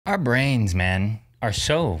Our brains, man, are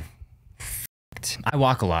so f***ed. I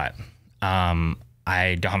walk a lot.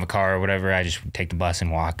 I don't have a car or whatever. I just take the bus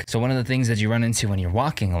and walk. So one of the things that you run into when you're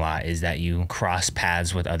walking a lot is that you cross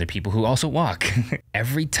paths with other people who also walk.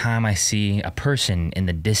 Every time I see a person in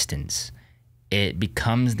the distance, it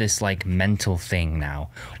becomes this like mental thing now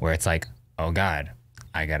where it's like, oh God,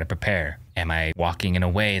 I gotta prepare. Am I walking in a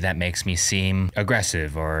way that makes me seem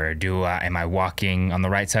aggressive, or am I walking on the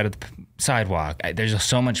right side of the sidewalk? There's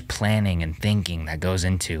so much planning and thinking that goes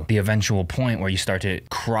into the eventual point where you start to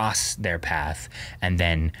cross their path and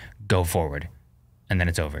then go forward, and then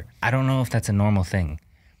it's over. I don't know if that's a normal thing.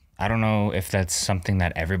 I don't know if that's something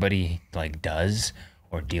that everybody like does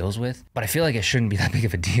or deals with, but I feel like it shouldn't be that big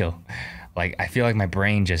of a deal. Like, I feel like my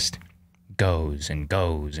brain just goes and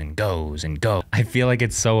goes and goes and goes. I feel like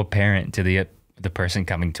it's so apparent to the person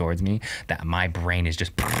coming towards me that my brain is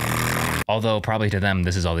just, although probably to them,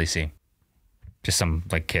 this is all they see. Just some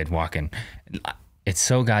like kid walking. It's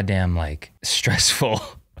so goddamn like stressful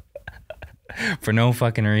for no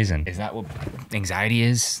fucking reason. Is that what anxiety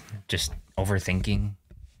is? Just overthinking?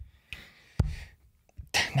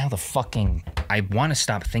 Now I want to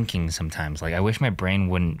stop thinking sometimes. Like, I wish my brain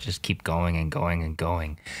wouldn't just keep going and going and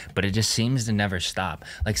going, but it just seems to never stop.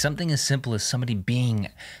 Like something as simple as somebody being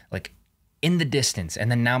like in the distance,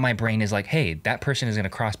 and then now my brain is like, hey, that person is going to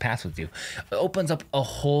cross paths with you. It opens up a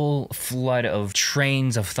whole flood of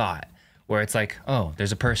trains of thought where it's like, oh,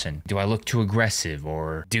 there's a person. Do I look too aggressive,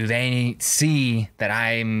 or do they see that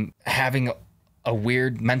I'm having a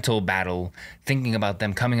weird mental battle thinking about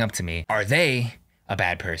them coming up to me? Are they a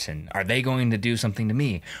bad person? Are they going to do something to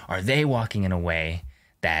me? Are they walking in a way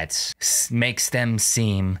that makes them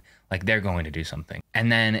seem like they're going to do something? And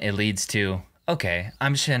then it leads to, okay,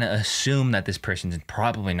 I'm just gonna assume that this person's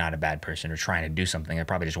probably not a bad person or trying to do something. They're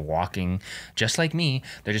probably just walking just like me.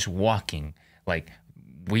 They're just walking. Like,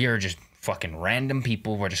 we are just fucking random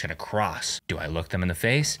people. We're just gonna cross. Do I look them in the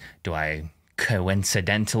face? Do I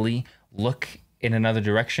coincidentally look in another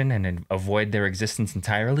direction and avoid their existence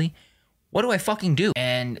entirely? What do I fucking do?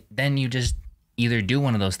 And then you just either do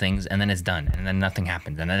one of those things and then it's done, and then nothing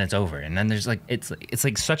happens, and then it's over. And then there's like, it's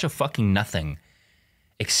like such a fucking nothing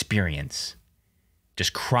experience,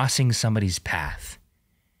 just crossing somebody's path.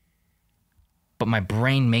 But my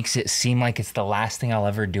brain makes it seem like it's the last thing I'll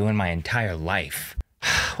ever do in my entire life.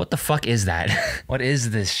 What the fuck is that? What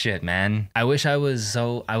is this shit, man? I wish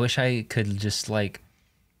I could just like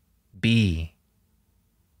be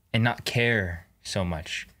and not care so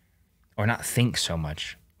much. Or not think so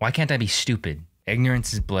much. Why can't I be stupid?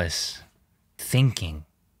 Ignorance is bliss. Thinking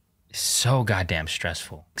is so goddamn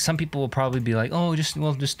stressful. Some people will probably be like, oh, just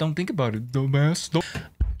don't think about it, dumbass.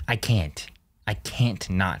 I can't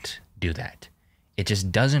not do that. It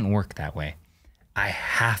just doesn't work that way. I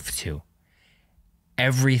have to.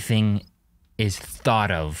 Everything is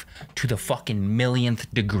thought of to the fucking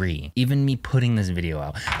millionth degree. Even me putting this video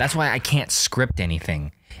out. That's why I can't script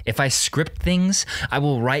anything. If I script things, I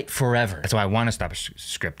will write forever. That's why I want to stop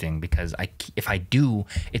scripting, because if I do,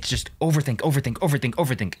 it's just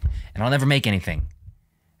overthink. And I'll never make anything.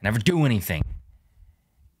 I never do anything.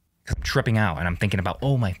 Because I'm tripping out and I'm thinking about,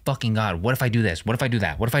 oh my fucking God, what if I do this? What if I do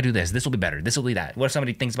that? What if I do this? This will be better. This will be that. What if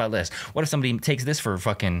somebody thinks about this? What if somebody takes this for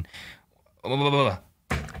fucking blah, blah, blah, blah.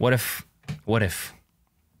 What if?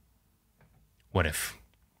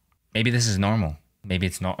 Maybe this is normal. Maybe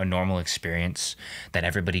it's not a normal experience that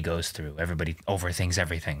everybody goes through. Everybody overthinks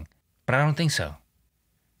everything. But I don't think so.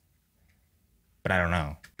 But I don't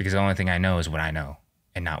know. Because the only thing I know is what I know,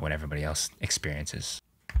 and not what everybody else experiences.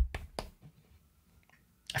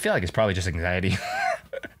 I feel like it's probably just anxiety.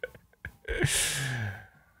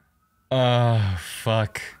 Oh,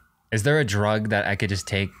 fuck. Is there a drug that I could just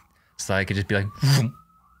take so I could just be like,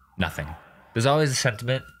 nothing? There's always a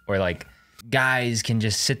sentiment where like, guys can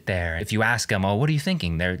just sit there. If you ask them, oh, what are you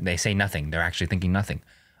thinking? They say nothing. They're actually thinking nothing.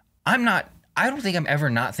 I don't think I'm ever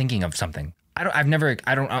not thinking of something. I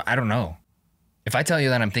don't know. If I tell you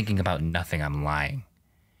that I'm thinking about nothing, I'm lying.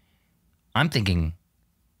 I'm thinking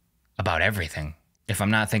about everything. If I'm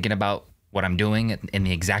not thinking about what I'm doing in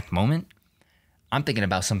the exact moment, I'm thinking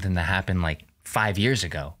about something that happened like 5 years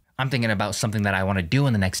ago. I'm thinking about something that I want to do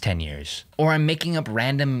in the next 10 years. Or I'm making up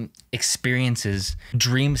random experiences,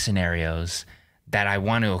 dream scenarios that I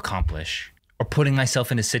want to accomplish. Or putting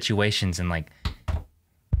myself into situations and like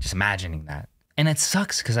just imagining that. And it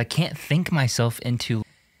sucks because I can't think myself into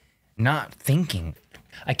not thinking.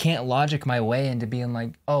 I can't logic my way into being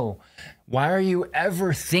like, oh, why are you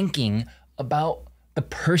ever thinking about the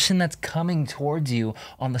person that's coming towards you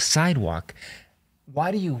on the sidewalk?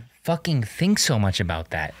 Why do you fucking think so much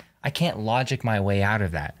about that? I can't logic my way out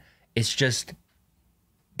of that. It's just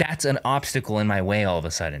That's an obstacle in my way all of a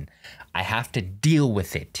sudden. I have to deal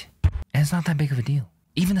with it. And it's not that big of a deal.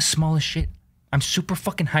 Even the smallest shit. I'm super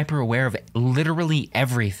fucking hyper aware of literally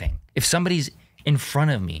everything. If somebody's in front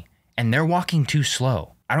of me and they're walking too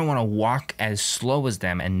slow, I don't want to walk as slow as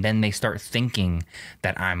them and then they start thinking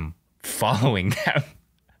that I'm following them.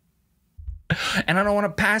 And I don't want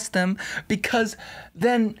to pass them because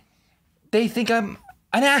then they think I'm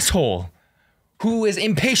an asshole who is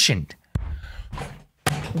impatient.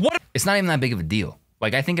 What? It's not even that big of a deal.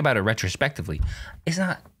 Like, I think about it retrospectively. It's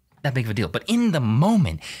not that big of a deal. But in the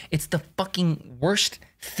moment, it's the fucking worst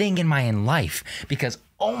thing in my life because,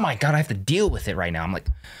 oh my God, I have to deal with it right now. I'm like,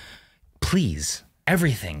 please,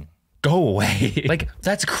 everything, go away. Like,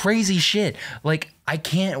 that's crazy shit. Like, I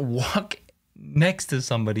can't walk next to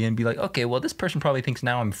somebody and be like, okay, well, this person probably thinks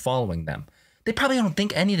now I'm following them. They probably don't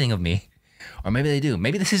think anything of me. Or maybe they do.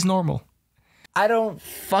 Maybe this is normal. I don't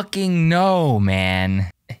fucking know, man.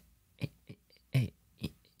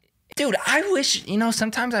 Dude, I wish, you know,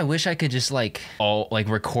 sometimes I wish I could just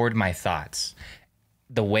record my thoughts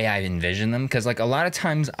the way I envision them. Cause like a lot of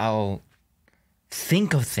times I'll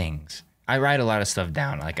think of things. I write a lot of stuff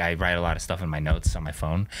down. Like I write a lot of stuff in my notes on my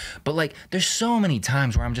phone. But like there's so many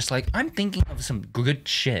times where I'm just like, I'm thinking of some good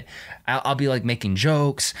shit. I'll be like making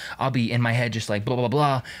jokes. I'll be in my head just like blah, blah,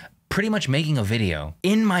 blah. Pretty much making a video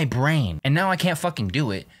in my brain. And now I can't fucking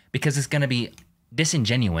do it because it's gonna be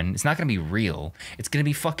disingenuine. It's not gonna be real. It's gonna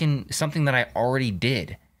be fucking something that I already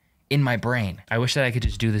did in my brain. I wish that I could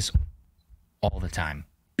just do this all the time.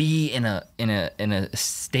 Be in a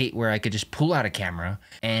state where I could just pull out a camera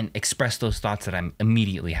and express those thoughts that I'm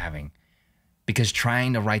immediately having. Because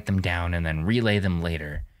trying to write them down and then relay them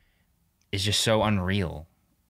later is just so unreal.